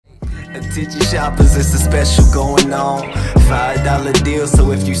Attention shoppers, it's a special going on. $5 deal,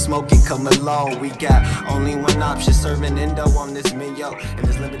 so if you smoke it, come along. We got only one option, serving Indo on this menu, and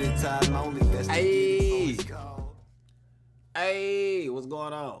it's limited time only. Hey, what's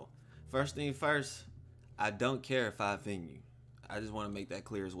going on? First thing first, I don't care if I offend you. I just want to make that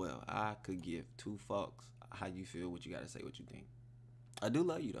clear as well. I could give two fucks how you feel, what you got to say, what you think. I do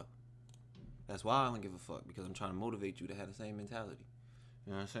love you though. That's why I don't give a fuck, because I'm trying to motivate you to have the same mentality.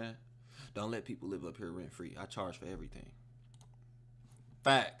 You know what I'm saying? Don't let people live up here rent free. I charge for everything.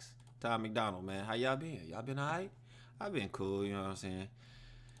 Facts. Tom Macdonald, man. How y'all been? Y'all been alright? I've been cool, you know what I'm saying?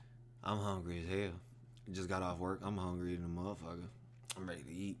 I'm hungry as hell. Just got off work. I'm hungry than a motherfucker. I'm ready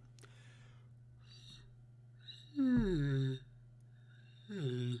to eat.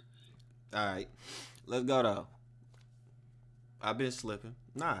 Alright. Let's go though. I've been slipping.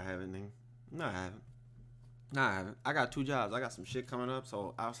 Nah, I haven't. I got 2 jobs. I got some shit coming up,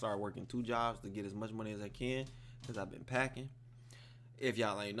 so I'll start working 2 jobs to get as much money as I can, because I've been packing. If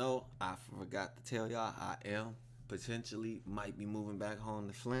y'all ain't know, I forgot to tell y'all, I am potentially might be moving back home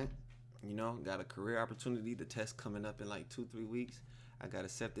to Flint. You know, got a career opportunity. The test coming up in like 2-3 weeks. I got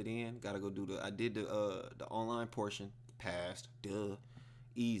accepted in. Got to go do I did the online portion. Passed. Duh.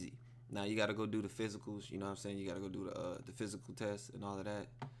 Easy. Now you got to go do the physicals. You know what I'm saying? You got to go do the physical test and all of that.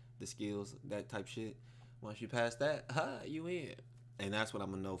 The skills, that type shit. Once you pass that, you in. And that's what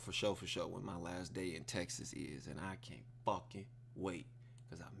I'm going to know for sure when my last day in Texas is. And I can't fucking wait,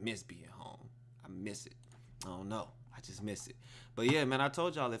 because I miss being home. I miss it. I don't know. I just miss it. But yeah, man, I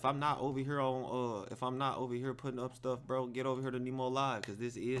told y'all, if I'm not over here putting up stuff, bro, get over here to Nemo Live, because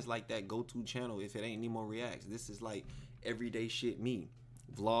this is like that go-to channel if it ain't Nemo ReActz. This is like everyday shit me.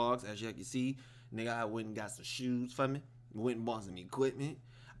 Vlogs, as you can see. Nigga, I went and got some shoes for me. Went and bought some equipment.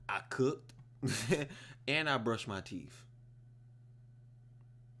 I cooked. And I brushed my teeth.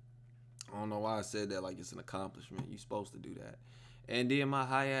 I don't know why I said that like it's an accomplishment. You're supposed to do that. And then my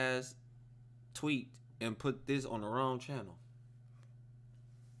high ass tweet and put this on the wrong channel.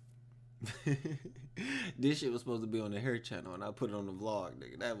 This shit was supposed to be on the hair channel, and I put it on the vlog,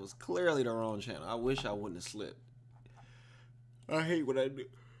 nigga. That was clearly the wrong channel. I wish I wouldn't have slipped. I hate what I do.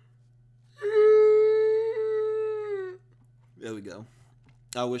 There we go.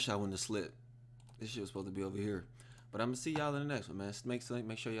 I wish I wouldn't have slipped. This shit was supposed to be over here. But I'm going to see y'all in the next one, man. Make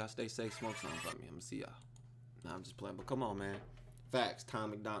sure y'all stay safe. Smoke something for me. I'm going to see y'all. Nah, I'm just playing. But come on, man. Facts.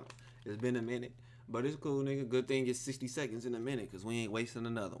 Tom Macdonald. It's been a minute. But it's cool, nigga. Good thing it's 60 seconds in a minute, because we ain't wasting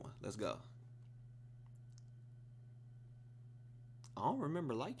another one. Let's go. I don't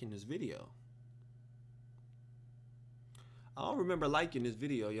remember liking this video.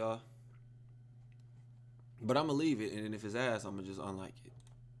 Y'all. But I'm going to leave it, and if it's ass, I'm going to just unlike it.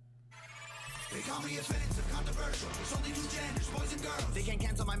 They call me offensive, controversial. There's only 2 genders, boys and girls. They can't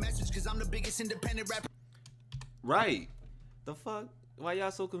cancel my message because I'm the biggest independent rapper. Right. The fuck? Why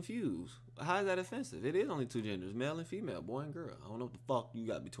y'all so confused? How is that offensive? It is only 2 genders, male and female, boy and girl. I don't know what the fuck you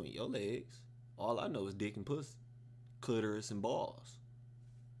got between your legs. All I know is dick and pussy, clitoris and balls.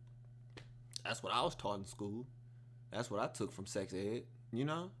 That's what I was taught in school. That's what I took from sex ed, you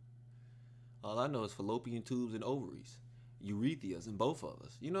know? All I know is fallopian tubes and ovaries. Urethras in both of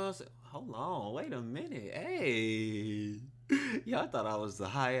us. You know what I'm saying? Hold on, wait a minute. Hey. Y'all thought I was the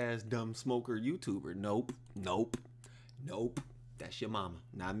high-ass dumb smoker YouTuber. Nope. That's your mama,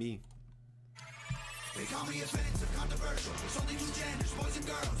 not me. They call me offensive, controversial. There's only 2 genders, boys and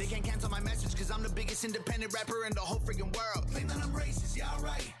girls. They can't cancel my message because I'm the biggest independent rapper in the whole freaking world. Claim that I'm racist, yeah,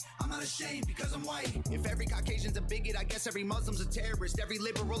 right. I'm not ashamed because I'm white. If every Caucasian's a bigot, I guess every Muslim's a terrorist. Every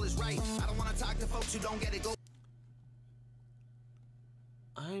liberal is right. I don't want to talk to folks who don't get it. Go.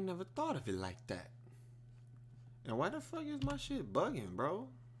 I ain't never thought of it like that. And why the fuck is my shit bugging, bro?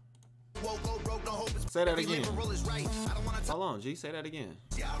 Say that again. Hold on, G. Say that again.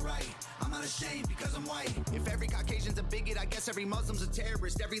 Yeah, right. I'm not ashamed because I'm white. If every Caucasian's a bigot, I guess every Muslim's a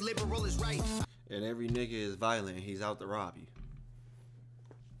terrorist. Every liberal is right. And every nigga is violent. He's out to rob you.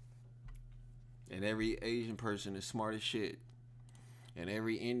 And every Asian person is smart as shit. And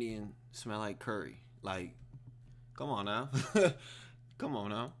every Indian smell like curry. Like, come on now. Come on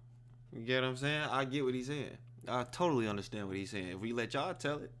now. You get what I'm saying? I get what he's saying. I totally understand what he's saying. If we let y'all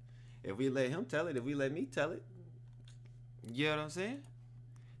tell it, if we let him tell it, if we let me tell it, you know what I'm saying?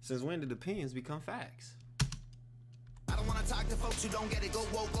 Since when did opinions become facts? I don't want to talk to folks who don't get it. Go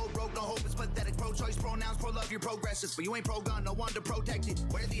woke, go broke, no hope, it's pathetic. Pro-choice, pronouns, pro-love, you're progressive. But you ain't pro-gun, no one to protect it.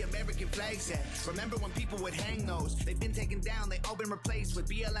 Where the American flags at? Remember when people would hang those? They've been taken down, they all been replaced with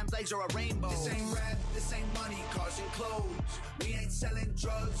BLM flags or a rainbow. This ain't rap, this ain't money, cars and clothes. We ain't selling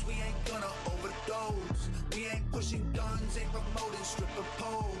drugs, we ain't gonna overdose. We ain't pushing guns, ain't promoting stripper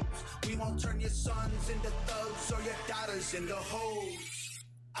poles. We won't turn your sons into thugs or your daughters into hoes.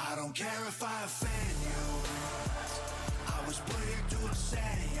 I don't care if I offend you. I was put here to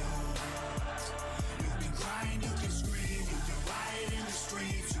upset you. You can cry and you can scream, you can riot in the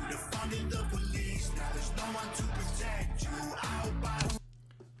streets. You defunded the police, now there's no one to protect you.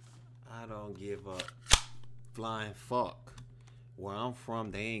 I don't give a flying fuck. Where I'm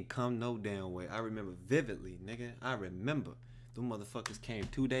from, they ain't come no damn way. I remember vividly, nigga. I remember. Them motherfuckers came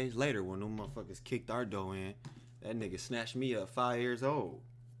 2 days later when them motherfuckers kicked our dough in. That nigga snatched me up 5 years old.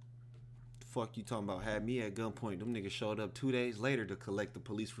 The fuck you talking about? Had me at gunpoint. Them niggas showed up 2 days later to collect the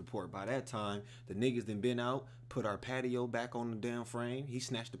police report. By that time, the niggas done been out, put our patio back on the damn frame. He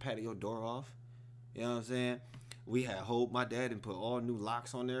snatched the patio door off. You know what I'm saying? We had hope. My dad didn't put all new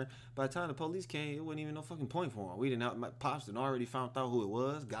locks on there. By the time the police came, it wasn't even no fucking point for him. We didn't. My pops done already found out who it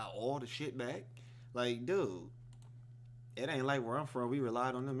was. Got all the shit back. Like, dude, it ain't like where I'm from. We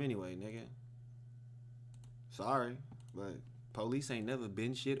relied on them anyway, nigga. Sorry, but police ain't never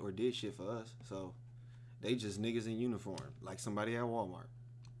been shit or did shit for us. So they just niggas in uniform, like somebody at Walmart,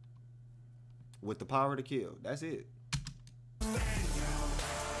 with the power to kill. That's it.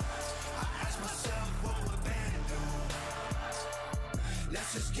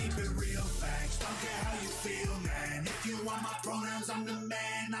 Let's just keep it real facts. Don't care how you feel, man. If you want my pronouns, I'm the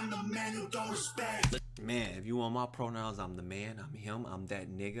man who don't respect. Man, if you want my pronouns, I'm the man, I'm him, I'm that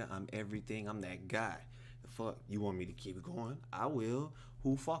nigga, I'm everything, I'm that guy. The fuck, you want me to keep it going? I will.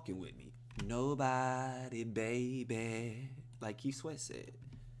 Who fucking with me? Nobody, baby. Like Keith Sweat said.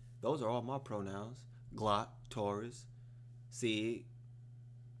 Those are all my pronouns. Glock, Taurus, Sig,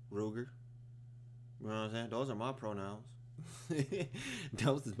 Ruger. You know what I'm saying? Those are my pronouns.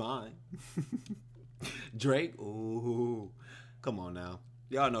 Those is mine. Drake, ooh, come on now.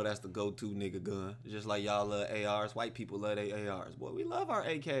 Y'all know that's the go-to nigga gun. Just like y'all love ARs. White people love their ARs. Boy, we love our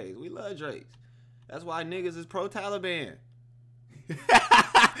AKs. We love Drakes. That's why niggas is pro-Taliban.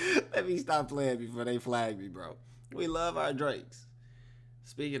 Let me stop playing before they flag me, bro. We love our Drakes.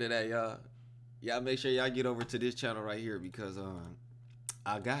 Speaking of that, y'all make sure y'all get over to this channel right here because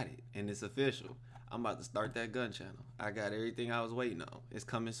I got it and it's official. I'm about to start that gun channel. I got everything I was waiting on. It's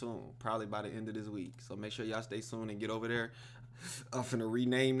coming soon, probably by the end of this week. So make sure y'all stay tuned and get over there. I'm finna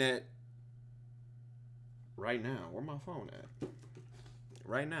rename that right now. Where my phone at?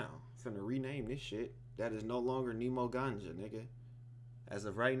 Right now. I'm finna rename this shit. That is no longer Nemo Ganja, nigga. As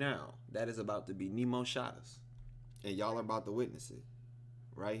of right now, that is about to be Nemo Shotas. And y'all are about to witness it.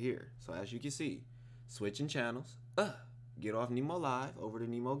 Right here. So as you can see, switching channels. Get off Nemo Live over to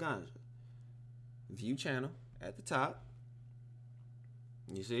Nemo Ganja. View channel at the top.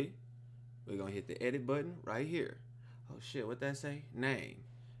 You see? We're gonna hit the edit button right here. Oh shit, what that say? Name.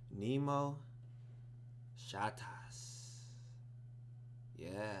 Nemo Shotas.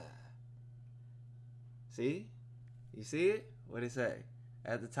 Yeah. See? You see it? What it say?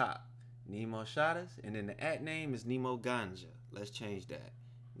 At the top. Nemo Shotas. And then the @ name is Nemo Ganja. Let's change that.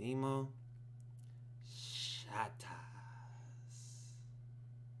 Nemo Shotas.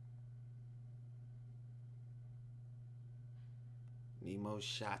 Nemo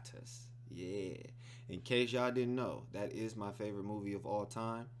Shotas. Yeah. In case y'all didn't know, that is my favorite movie of all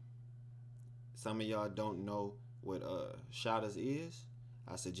time. Some of y'all don't know what Shotas is.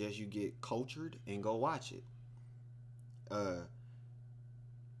 I suggest you get cultured and go watch it.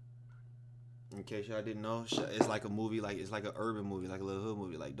 In case y'all didn't know, it's like a movie, like it's like an urban movie, like a little hood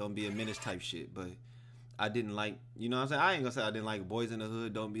movie, like Don't Be a Menace type shit. But I didn't like, you know what I'm saying? I ain't gonna say I didn't like Boys in the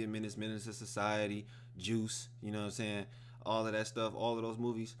Hood, Don't Be a Menace, Menace to Society, Juice, you know what I'm saying? All of that stuff, all of those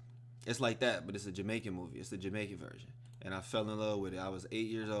movies. It's like that, but it's a Jamaican movie. It's the Jamaican version. And I fell in love with it. I was 8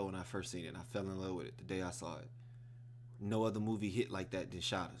 years old when I first seen it. And I fell in love with it the day I saw it. No other movie hit like that than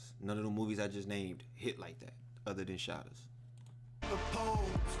Shotas. None of the movies I just named hit like that other than Shotas.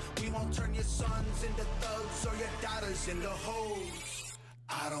 We won't turn your sons into thugs or your daughters into hoes.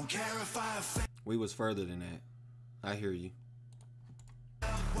 I don't care if I offend. We was further than that. I hear you.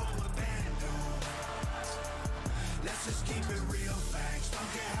 Let's just keep it real facts.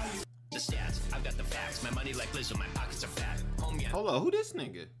 Don't care how you. The stats, I've got the facts. My money like Lizzo, my pockets are fat. Homie, hold on, who this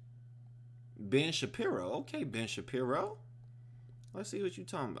nigga? Ben Shapiro. Okay, Ben Shapiro. Let's see what you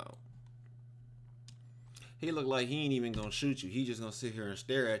talking about. He look like he ain't even gonna shoot you. He just gonna sit here and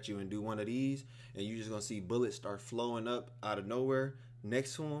stare at you and do one of these, and you just gonna see bullets start flowing up out of nowhere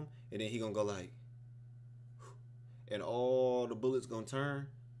next to him, and then he gonna go like, and all the bullets gonna turn,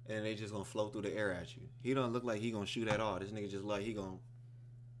 and they just gonna flow through the air at you. He don't look like he gonna shoot at all. This nigga just like he gonna,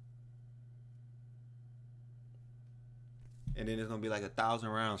 and then there's gonna be like 1,000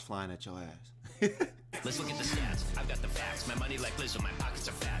 rounds flying at your ass. Let's look at the stats. I've got the facts. My money like Lizzo, my pockets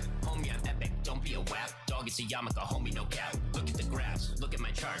are fat. Homie, dog, it's a yarmulke, homie, no cap. Look at the graphs, look at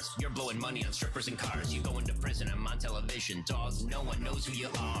my charts. You're blowing money on strippers and cars. You go into prison, I'm on television. Dog, no one knows who you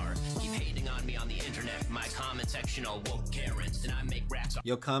are. Keep hating on me on the internet. My comment section all woke Karens. Then I make raps.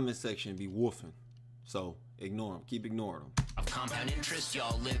 Your comment section be woofing. So ignore them. Keep ignoring them. Of compound interest,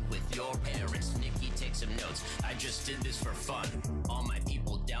 y'all live with your parents. Nikki, take some notes. I just did this for fun. All my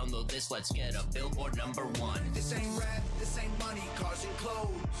people download this. Let's get a billboard #1. This ain't rap, this ain't money, cars and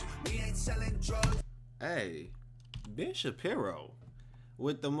clothes. We ain't selling drugs. Hey, Ben Shapiro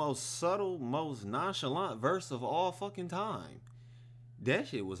with the most subtle, most nonchalant verse of all fucking time. That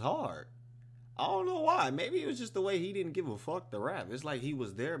shit was hard. I don't know why. Maybe it was just the way he didn't give a fuck to rap. It's like he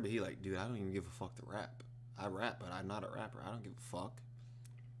was there, but he like, dude, I don't even give a fuck to rap. I rap, but I'm not a rapper. I don't give a fuck.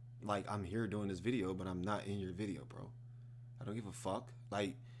 Like, I'm here doing this video, but I'm not in your video, bro. I don't give a fuck.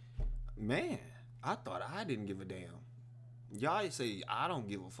 Like, man, I thought I didn't give a damn. Y'all say I don't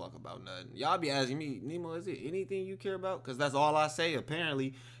give a fuck about nothing. Y'all be asking me, Nemo, is it anything you care about? Because that's all I say.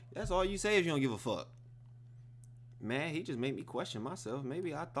 Apparently, that's all you say if you don't give a fuck. Man, he just made me question myself.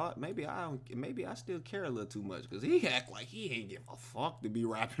 Maybe I thought, maybe I still care a little too much. Because he act like he ain't give a fuck to be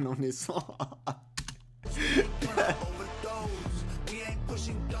rapping on this song.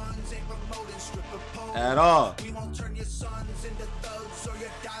 At all. We won't turn your sons into thugs or your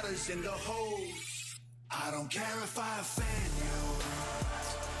daughters into hoes. I don't care if I offend you.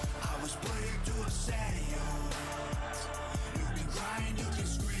 I was put here to upset you. You can cry and you can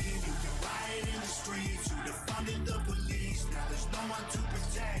scream. You can riot in the streets. You defunded the police. Now there's no one to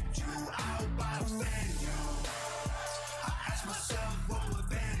protect you. I hope I offend you. I ask myself what would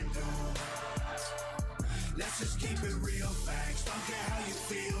Ben do. Let's just keep it real, facts. Don't care how you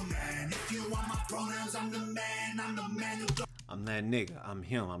feel, man. If you want my pronouns, I'm the man. I'm the man who don't. I'm that nigga. I'm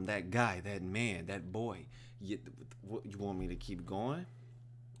him. I'm that guy, that man, that boy. You want me to keep going?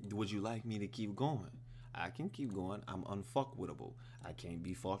 Would you like me to keep going? I can keep going. I'm unfuckwittable. I can't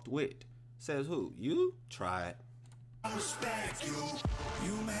be fucked with. Says who? You? Try it. I respect you.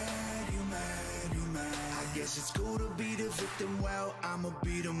 You mad, you mad, you mad. I guess it's cool to be the victim. Well, I'ma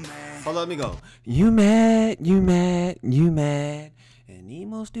be the man. Hold on, let me go. You mad, you mad, you mad. And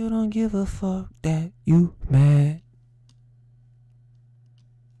Nemo still don't give a fuck that you mad.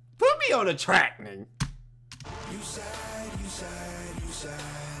 Put me on the track, nigga. You sad, you sad, you sad.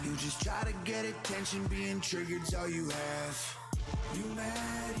 You just try to get attention, being triggered's all you have. You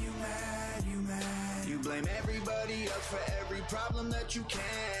mad, you mad, you mad. You blame everybody else for every problem that you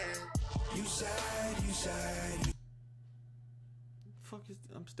can. You sad, you sad. Fuck is,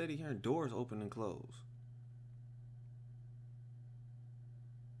 I'm steady hearing doors open and close.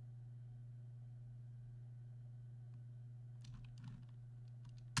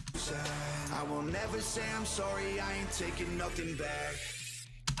 I will never say I'm sorry, I ain't taking nothing back.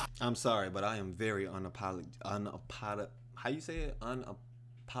 I'm sorry, but I am very how you say it?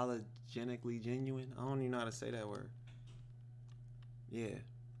 Unapologetically genuine? I don't even know how to say that word. Yeah,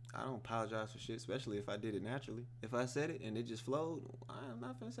 I don't apologize for shit, especially if I did it naturally. If I said it and it just flowed, I'm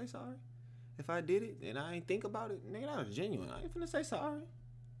not finna say sorry. If I did it and I ain't think about it, nigga, that was genuine. I ain't finna say sorry.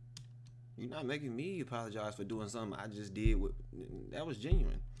 You're not making me apologize for doing something I just did. That was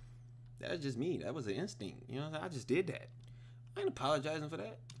genuine. That's just me. That was an instinct. You know what I'm saying? I just did that. I ain't apologizing for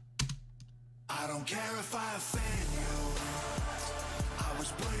that. I don't care if I offend you. I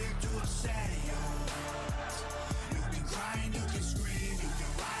was put here to upset you. You can cry and you can scream. You can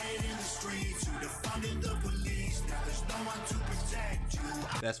riot in the streets. You defunded the police. Now there's no one to protect you.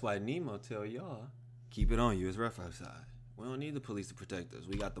 That's why Nemo tell y'all, keep it on you. It's rough outside. We don't need the police to protect us.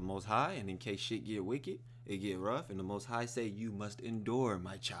 We got the Most High, and in case shit get wicked, it get rough, and the Most High say, you must endure,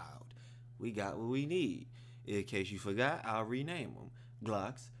 my child. We got what we need. In case you forgot, I'll rename them.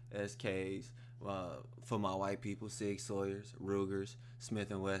 Glocks, SKs, for my white people, Sig Sawyers, Rugers, Smith &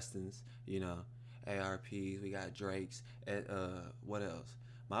 Wessons, you know, ARPs, we got Drakes, what else?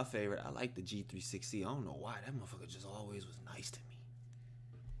 My favorite, I like the G360. I don't know why, that motherfucker just always was nice to me.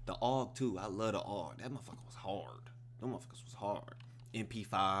 The AUG too, I love the AUG. That motherfucker was hard. Them motherfuckers was hard.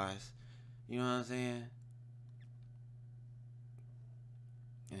 MP5s, you know what I'm saying?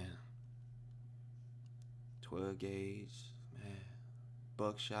 Yeah. 12 gauge, man.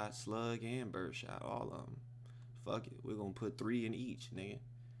 Buckshot, slug, and birdshot, all of them. Fuck it, we're gonna put 3 in each, nigga.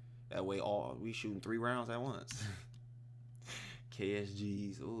 That way, we shooting 3 rounds at once.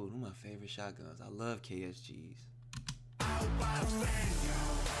 KSGs, ooh, they're my favorite shotguns. I love KSGs.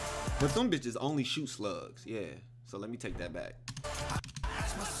 But them bitches only shoot slugs, yeah. So let me take that back.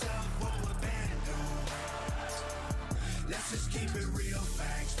 Ask myself what would Ben do. Let's just keep it real,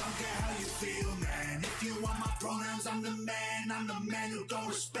 facts. Don't care how you feel, man. If you want my pronouns, I'm the man. I'm the man who don't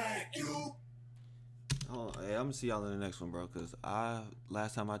respect you. Hey, I'm gonna see y'all in the next one, bro. Cause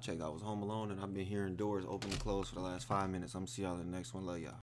last time I checked, I was home alone, and I've been hearing doors open and close for the last 5 minutes. I'm gonna see y'all in the next one. Love y'all.